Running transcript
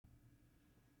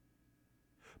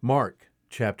Mark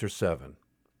chapter 7.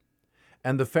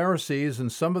 And the Pharisees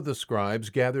and some of the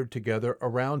scribes gathered together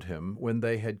around him when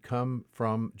they had come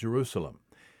from Jerusalem,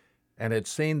 and had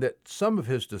seen that some of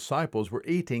his disciples were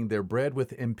eating their bread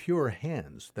with impure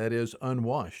hands, that is,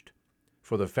 unwashed.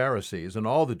 For the Pharisees and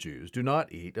all the Jews do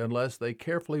not eat unless they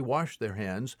carefully wash their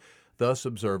hands, thus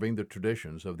observing the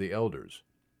traditions of the elders.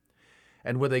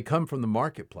 And when they come from the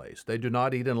marketplace, they do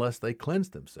not eat unless they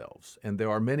cleanse themselves, and there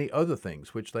are many other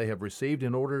things which they have received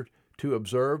in order to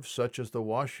observe, such as the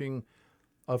washing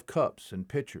of cups and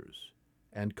pitchers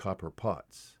and copper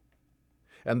pots.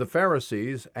 And the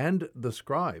Pharisees and the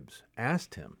scribes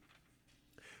asked him,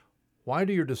 "Why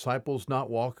do your disciples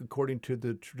not walk according to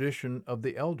the tradition of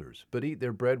the elders, but eat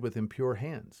their bread with impure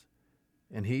hands?"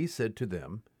 And he said to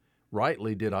them,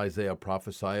 "Rightly did Isaiah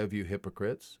prophesy of you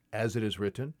hypocrites, as it is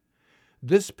written,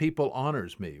 'This people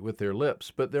honors me with their lips,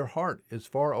 but their heart is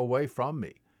far away from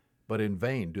me. But in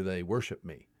vain do they worship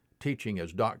me, teaching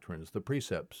as doctrines the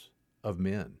precepts of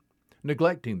men.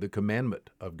 Neglecting the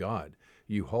commandment of God,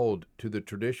 you hold to the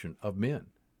tradition of men.'"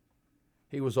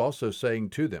 He was also saying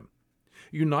to them,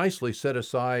 "You nicely set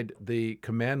aside the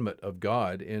commandment of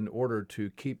God in order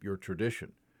to keep your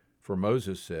tradition. For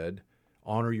Moses said,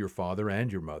 'Honor your father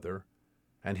and your mother,'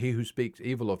 and he who speaks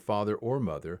evil of father or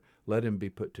mother, let him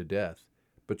be put to death.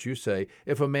 But you say,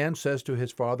 if a man says to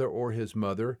his father or his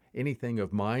mother, 'Anything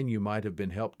of mine you might have been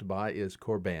helped by is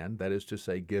korban,' that is to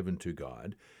say, given to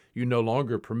God, you no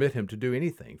longer permit him to do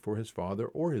anything for his father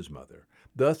or his mother,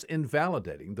 thus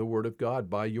invalidating the word of God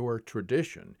by your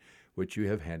tradition, which you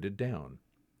have handed down.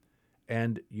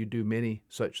 And you do many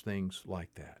such things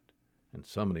like that." And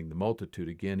summoning the multitude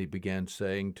again, he began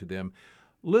saying to them,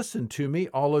 "Listen to me,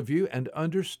 all of you, and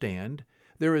understand.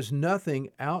 There is nothing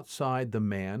outside the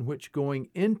man which going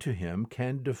into him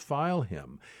can defile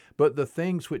him, but the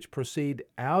things which proceed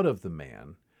out of the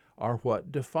man are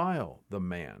what defile the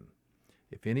man.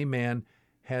 If any man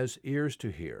has ears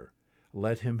to hear,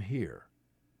 let him hear."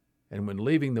 And when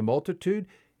leaving the multitude,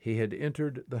 he had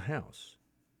entered the house.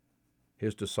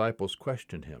 His disciples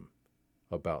questioned him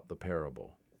about the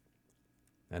parable.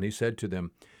 And he said to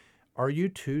them, "Are you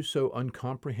too so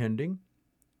uncomprehending?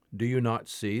 Do you not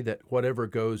see that whatever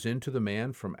goes into the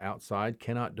man from outside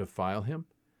cannot defile him?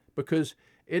 Because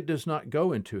it does not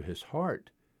go into his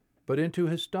heart, but into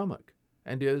his stomach,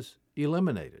 and is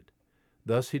eliminated."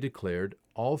 Thus he declared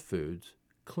all foods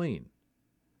clean.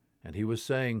 And he was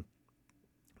saying,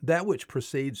 "That which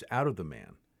proceeds out of the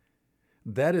man,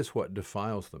 that is what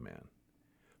defiles the man.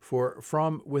 For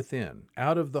from within,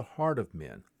 out of the heart of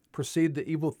men, proceed the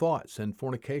evil thoughts and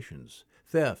fornications,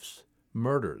 thefts,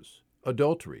 murders,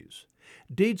 adulteries,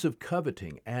 deeds of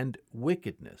coveting and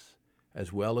wickedness,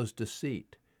 as well as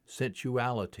deceit,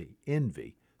 sensuality,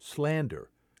 envy,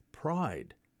 slander,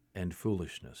 pride, and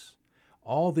foolishness.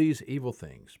 All these evil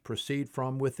things proceed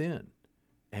from within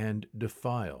and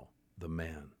defile the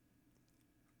man."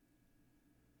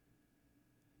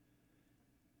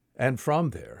 And from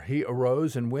there he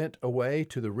arose and went away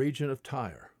to the region of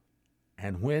Tyre.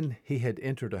 And when he had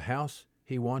entered a house,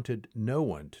 he wanted no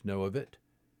one to know of it,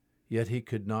 yet he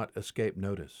could not escape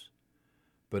notice.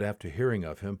 But after hearing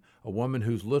of him, a woman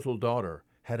whose little daughter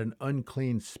had an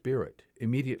unclean spirit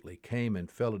immediately came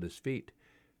and fell at his feet.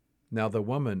 Now the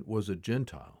woman was a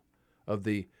Gentile, of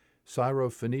the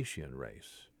Syrophoenician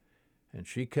race, and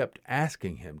she kept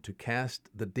asking him to cast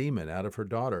the demon out of her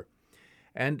daughter.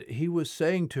 And he was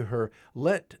saying to her,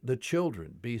 "Let the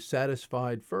children be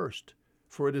satisfied first,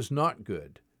 for it is not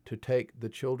good to take the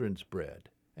children's bread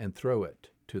and throw it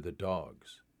to the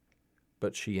dogs."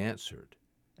 But she answered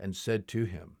and said to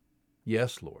him,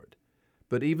 "Yes, Lord,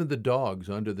 but even the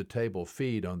dogs under the table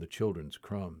feed on the children's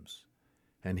crumbs."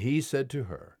 And he said to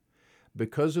her,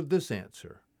 "Because of this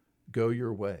answer, go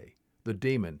your way. The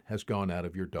demon has gone out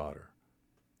of your daughter."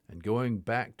 And going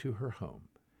back to her home,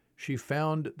 she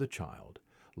found the child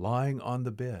lying on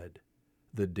the bed,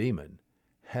 the demon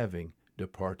having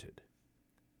departed.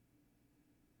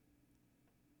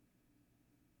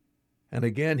 And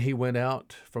again he went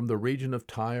out from the region of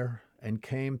Tyre and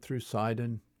came through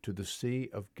Sidon to the Sea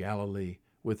of Galilee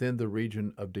within the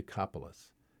region of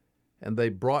Decapolis. And they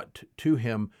brought to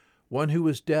him one who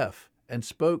was deaf and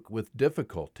spoke with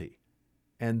difficulty,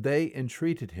 and they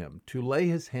entreated him to lay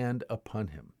his hand upon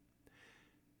him.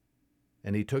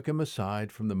 And he took him aside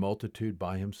from the multitude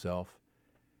by himself,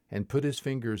 and put his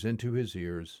fingers into his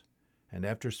ears, and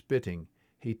after spitting,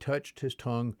 he touched his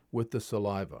tongue with the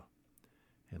saliva.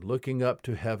 And looking up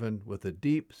to heaven with a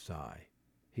deep sigh,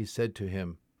 he said to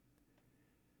him,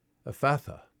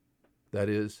 "Ephphatha," that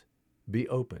is, "be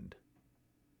opened."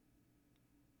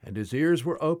 And his ears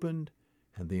were opened,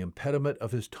 And the impediment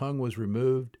of his tongue was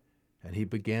removed, and he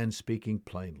began speaking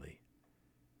plainly.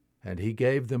 And he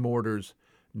gave them orders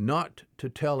not to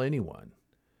tell anyone,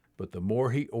 but the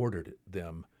more he ordered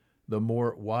them, the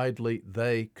more widely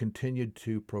they continued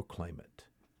to proclaim it.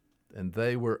 And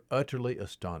they were utterly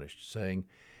astonished, saying,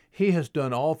 "He has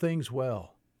done all things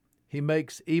well. He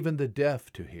makes even the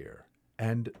deaf to hear,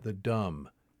 and the dumb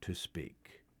to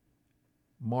speak."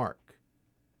 Mark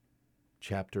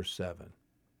chapter 7.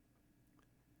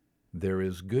 There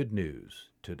is good news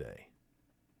today.